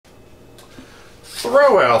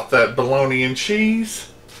Throw out that bologna and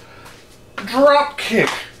cheese. Drop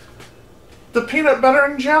kick the peanut butter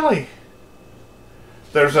and jelly.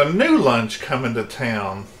 There's a new lunch coming to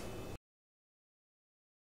town.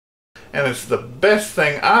 And it's the best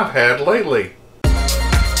thing I've had lately.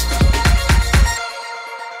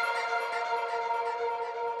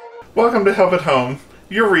 Welcome to Help at Home,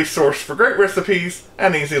 your resource for great recipes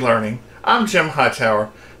and easy learning. I'm Jim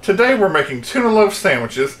Hightower. Today we're making tuna loaf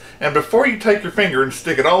sandwiches, and before you take your finger and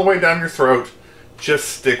stick it all the way down your throat, just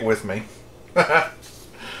stick with me.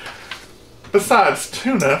 Besides,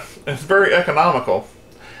 tuna is very economical.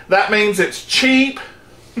 That means it's cheap.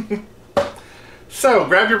 So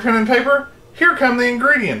grab your pen and paper. Here come the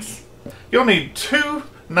ingredients. You'll need 2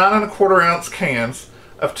 9¼ ounce cans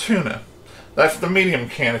of tuna. That's the medium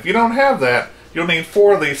can. If you don't have that, you'll need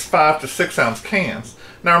 4 of these 5 to 6 ounce cans.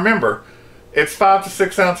 Now remember, it's 5 to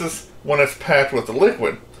 6 ounces when it's packed with the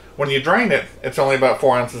liquid. When you drain it, it's only about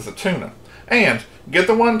 4 ounces of tuna. And get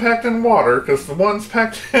the one packed in water, because the ones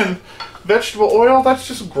packed in vegetable oil, that's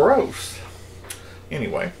just gross.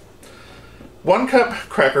 Anyway, 1 cup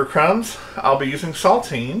cracker crumbs. I'll be using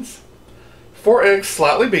saltines. 4 eggs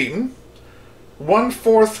slightly beaten.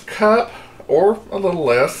 1/4 cup, or a little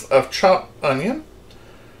less, of chopped onion.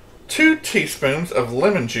 2 teaspoons of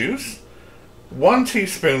lemon juice. 1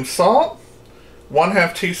 teaspoon salt.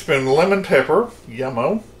 1/2 teaspoon lemon pepper,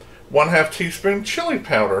 yummo. 1/2 teaspoon chili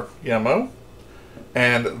powder, yummo.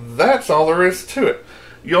 And that's all there is to it.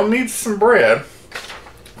 You'll need some bread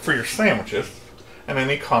for your sandwiches and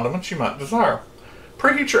any condiments you might desire.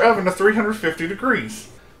 Preheat your oven to 350 degrees.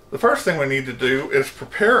 The first thing we need to do is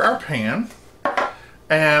prepare our pan.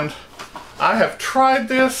 And I have tried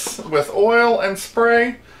this with oil and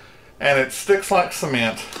spray, and it sticks like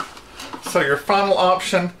cement. So your final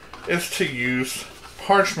option is to use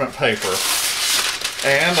parchment paper.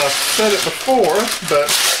 And I've said it before, but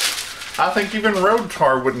I think even road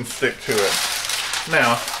tar wouldn't stick to it.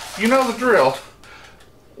 Now, you know the drill.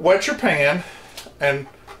 Wet your pan and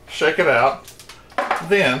shake it out.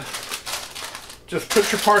 Then, just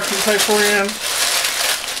put your parchment paper in,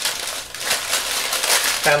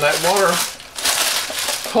 and that water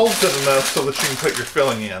holds it enough so that you can put your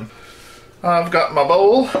filling in. I've got my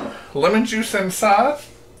bowl, lemon juice inside.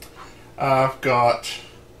 I've got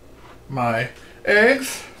my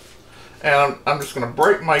eggs, and I'm just going to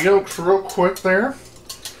break my yolks real quick there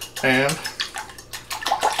and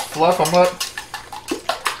fluff them up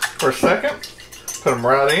for a second. Put them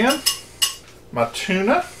right in. My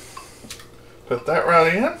tuna, put that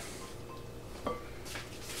right in.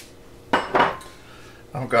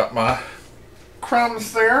 I've got my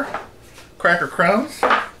crumbs there, cracker crumbs.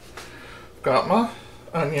 Got my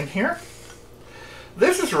onion here.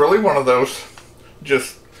 This is really one of those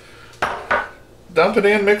just dump it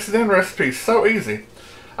in, mix it in recipes. So easy.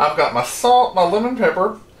 I've got my salt, my lemon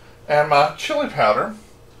pepper, and my chili powder.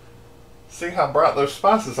 See how bright those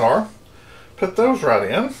spices are? Put those right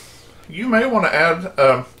in. You may want to add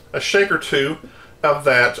a shake or two of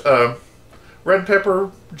that red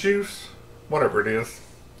pepper juice, whatever it is.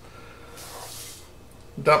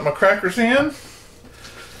 Dump my crackers in,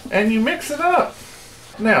 and you mix it up.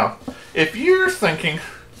 Now, if you're thinking,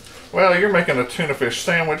 well, you're making a tuna fish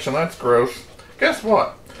sandwich and that's gross, guess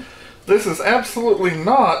what? This is absolutely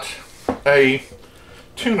not a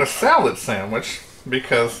tuna salad sandwich,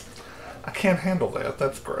 because I can't handle that.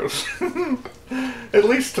 That's gross. At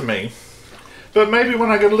least to me. But maybe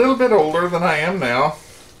when I get a little bit older than I am now,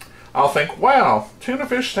 I'll think, wow, tuna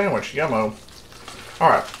fish sandwich, yummo.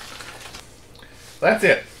 Alright. That's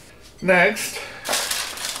it. Next,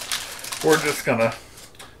 we're just gonna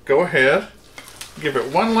go ahead, give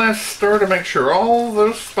it one last stir to make sure all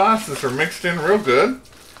those spices are mixed in real good.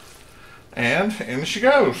 And in she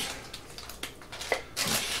goes.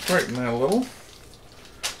 Straighten that a little.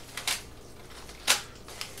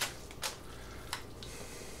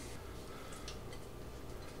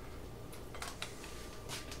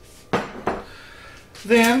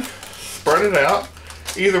 Then spread it out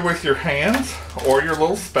either with your hands or your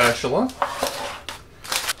little spatula.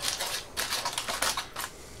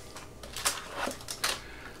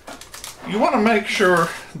 You want to make sure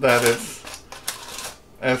that it's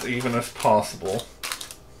as even as possible.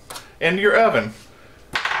 In your oven,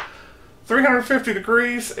 350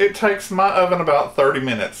 degrees, it takes my oven about 30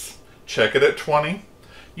 minutes. Check it at 20.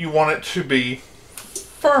 You want it to be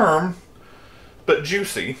firm but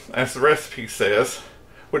juicy, as the recipe says,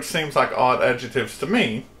 which seems like odd adjectives to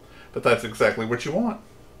me, but that's exactly what you want.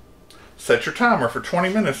 Set your timer for 20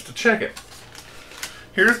 minutes to check it.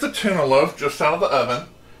 Here's the tuna loaf just out of the oven,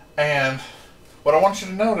 and what I want you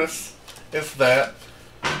to notice is that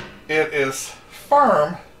it is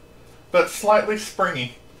firm, but slightly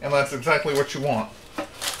springy, and that's exactly what you want.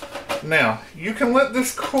 Now, you can let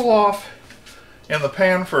this cool off in the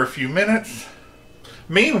pan for a few minutes.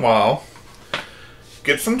 Meanwhile,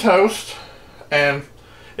 get some toast, and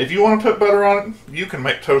if you want to put butter on it, you can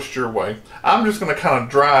make toast your way. I'm just going to kind of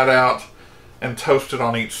dry it out and toast it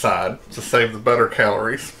on each side to save the butter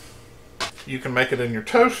calories. You can make it in your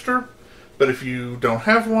toaster, but if you don't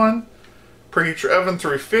have one, preheat your oven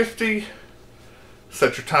 350,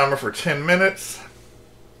 set your timer for 10 minutes,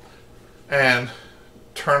 and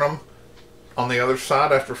turn them on the other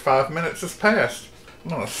side after 5 minutes has passed.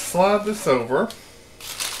 I'm going to slide this over,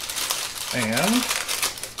 and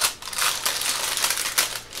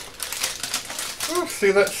ooh,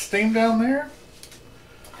 see that steam down there?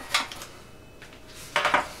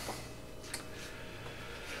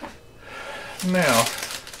 Now,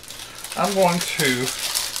 I'm going to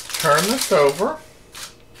turn this over,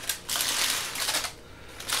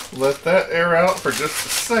 let that air out for just a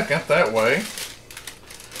second that way,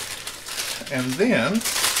 and then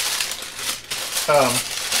I'm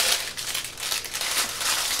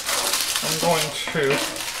going to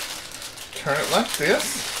turn it like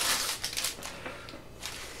this.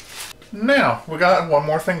 Now, we got one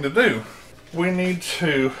more thing to do. We need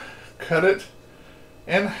to cut it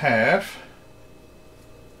in half.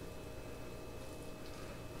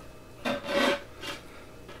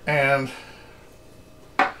 And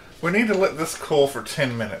we need to let this cool for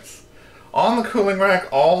 10 minutes on the cooling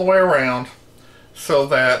rack all the way around, so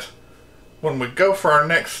that when we go for our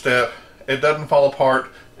next step, it doesn't fall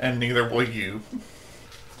apart, and neither will you.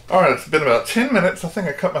 Alright, it's been about 10 minutes. I think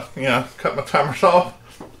I cut my timers off.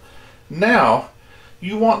 Now,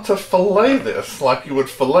 you want to fillet this like you would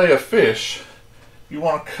fillet a fish. You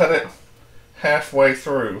want to cut it halfway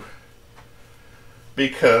through,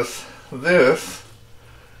 because this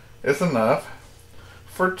is enough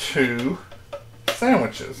for 2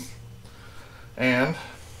 sandwiches. And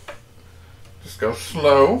just go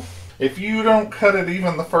slow. If you don't cut it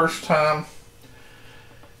even the first time,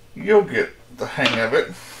 you'll get the hang of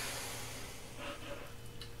it.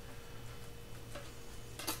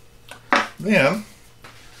 Then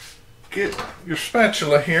get your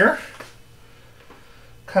spatula here,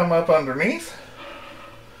 come up underneath,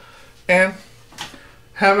 and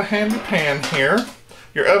have a handy pan here.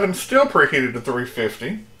 Your oven's still preheated to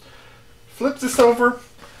 350. Flip this over,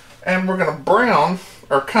 and we're going to brown,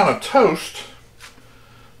 or kind of toast,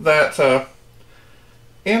 that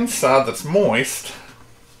inside that's moist.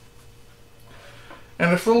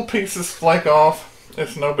 And if little pieces flake off,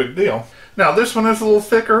 it's no big deal. Now, this one is a little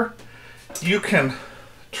thicker. You can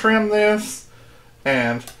trim this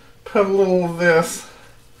and put a little of this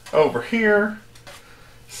over here.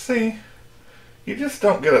 See? You just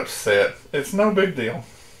don't get upset. It's no big deal.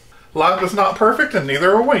 Life is not perfect, and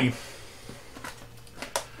neither are we.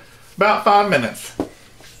 About 5 minutes.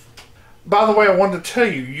 By the way, I wanted to tell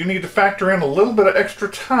you, you need to factor in a little bit of extra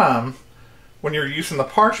time when you're using the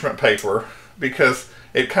parchment paper, because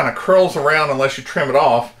it kind of curls around unless you trim it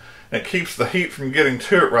off, and it keeps the heat from getting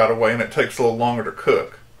to it right away, and it takes a little longer to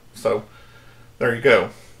cook. So, there you go.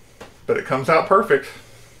 But it comes out perfect.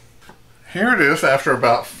 Here it is after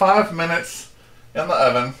about 5 minutes in the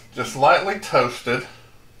oven, just lightly toasted,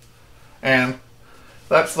 and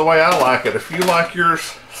that's the way I like it. If you like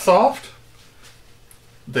yours soft,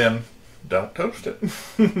 then don't toast it.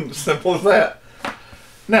 Simple as that.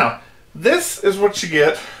 Now, this is what you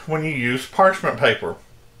get when you use parchment paper.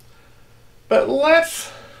 But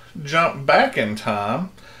let's jump back in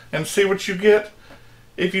time and see what you get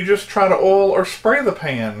if you just try to oil or spray the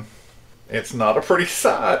pan. It's not a pretty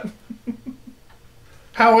sight.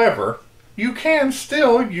 However, you can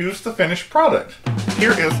still use the finished product.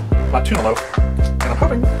 Here is my tuna loaf, and I'm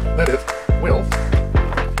hoping that it will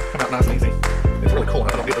come out nice and easy. It's really cool. I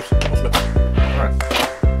don't get those slips. Alright.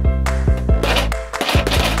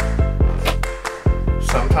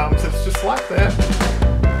 Sometimes it's just like that.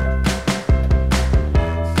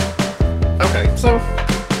 Okay, so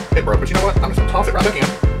it broke, but you know what? I'm just gonna toss it right back in,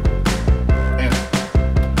 and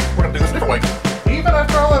we're gonna do this a different way. Even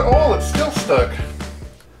after all that oil, it's still stuck.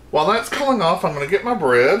 While that's cooling off, I'm going to get my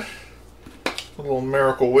bread, a little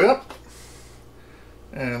Miracle Whip,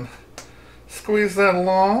 and squeeze that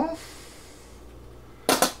along.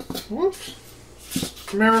 Whoops.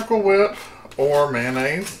 Miracle Whip or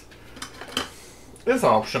mayonnaise is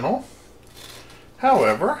optional.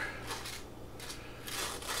 However,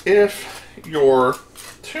 if your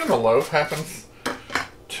tuna loaf happens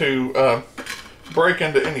to break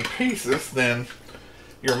into any pieces, then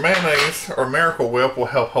your mayonnaise or Miracle Whip will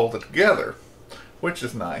help hold it together, which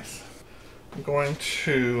is nice. I'm going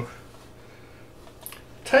to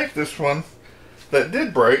take this one that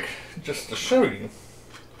did break just to show you.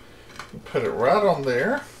 Put it right on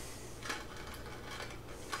there.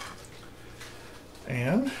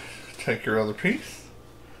 And take your other piece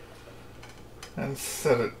and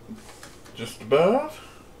set it just above.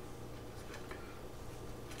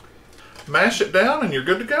 Mash it down and you're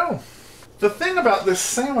good to go. The thing about this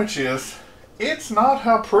sandwich is, it's not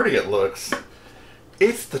how pretty it looks.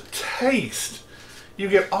 It's the taste. You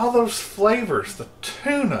get all those flavors, the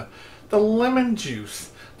tuna, the lemon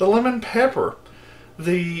juice, the lemon pepper,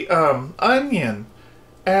 the onion,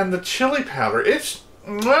 and the chili powder. It's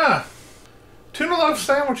Tuna Loaf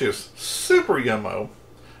Sandwiches, super yummo.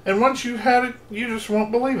 And once you've had it, you just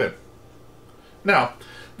won't believe it. Now,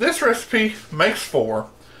 this recipe makes 4,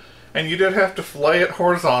 and you did have to fillet it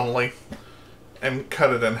horizontally and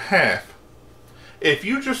cut it in half. If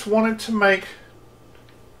you just wanted to make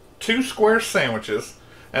 2 square sandwiches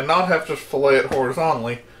and not have to fillet it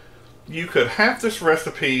horizontally, you could have this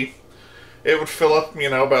recipe. It would fill up,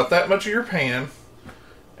 about that much of your pan,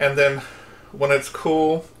 and then when it's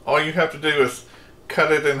cool, all you have to do is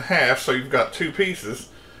cut it in half so you've got 2 pieces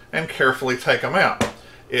and carefully take them out.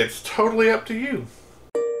 It's totally up to you.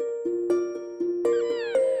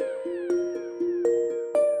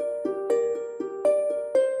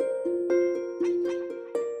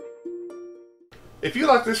 If you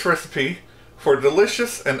like this recipe for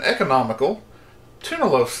delicious and economical tuna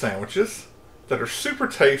loaf sandwiches that are super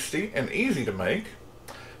tasty and easy to make,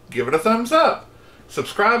 give it a thumbs up.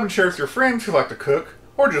 Subscribe and share with your friends who like to cook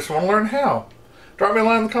or just want to learn how. Drop me a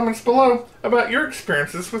line in the comments below about your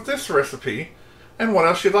experiences with this recipe and what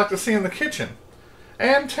else you'd like to see in the kitchen.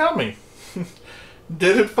 And tell me,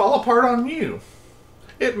 did it fall apart on you?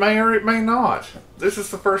 It may or it may not. This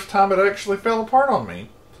is the first time it actually fell apart on me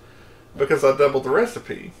because I doubled the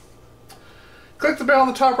recipe. Click the bell in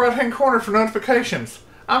the top right hand corner for notifications.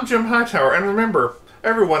 I'm Jim Hightower, and remember,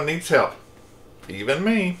 everyone needs help. Even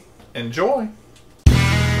me. Enjoy.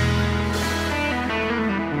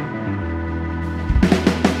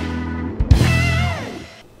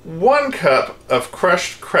 One cup of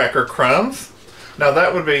crushed cracker crumbs. Now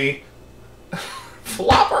that would be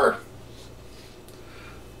flopper.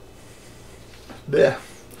 Blech.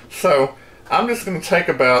 So I'm just going to take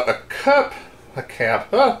about a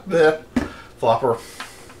flopper.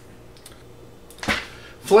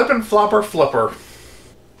 Flippin' flopper flipper.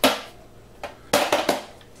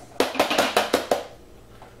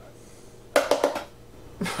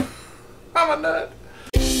 I'm a nut.